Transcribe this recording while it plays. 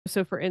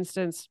So for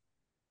instance,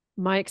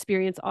 my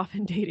experience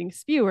often dating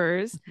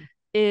spewers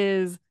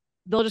is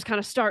they'll just kind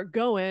of start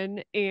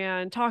going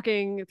and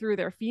talking through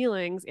their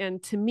feelings.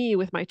 And to me,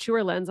 with my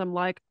chewer lens, I'm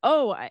like,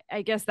 oh,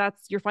 I guess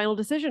that's your final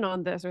decision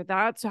on this, or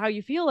that's how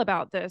you feel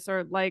about this,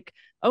 or like,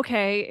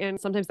 okay. And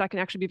sometimes that can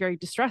actually be very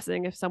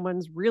distressing if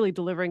someone's really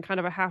delivering kind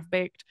of a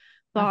half-baked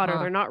thought, or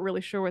they're not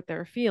really sure what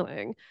they're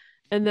feeling.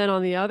 And then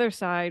on the other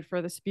side,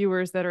 for the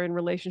spewers that are in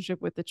relationship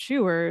with the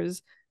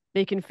chewers,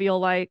 they can feel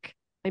like,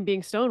 I'm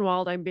being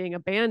stonewalled, I'm being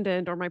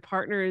abandoned, or my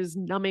partner is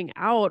numbing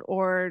out,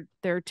 or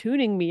they're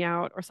tuning me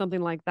out, or something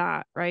like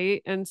that.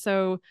 Right. And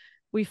so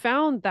we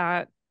found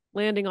that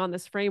landing on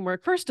this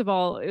framework, first of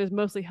all, it was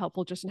mostly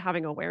helpful just in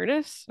having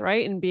awareness,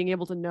 right? And being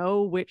able to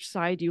know which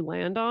side you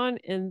land on,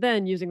 and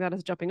then using that as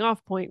a jumping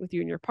off point with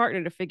you and your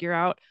partner to figure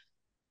out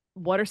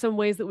what are some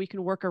ways that we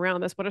can work around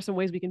this? What are some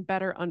ways we can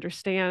better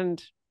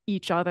understand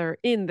each other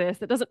in this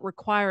that doesn't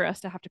require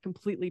us to have to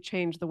completely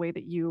change the way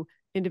that you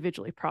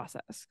individually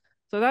process?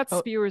 So that's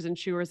spewers and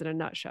chewers in a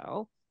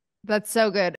nutshell. That's so good.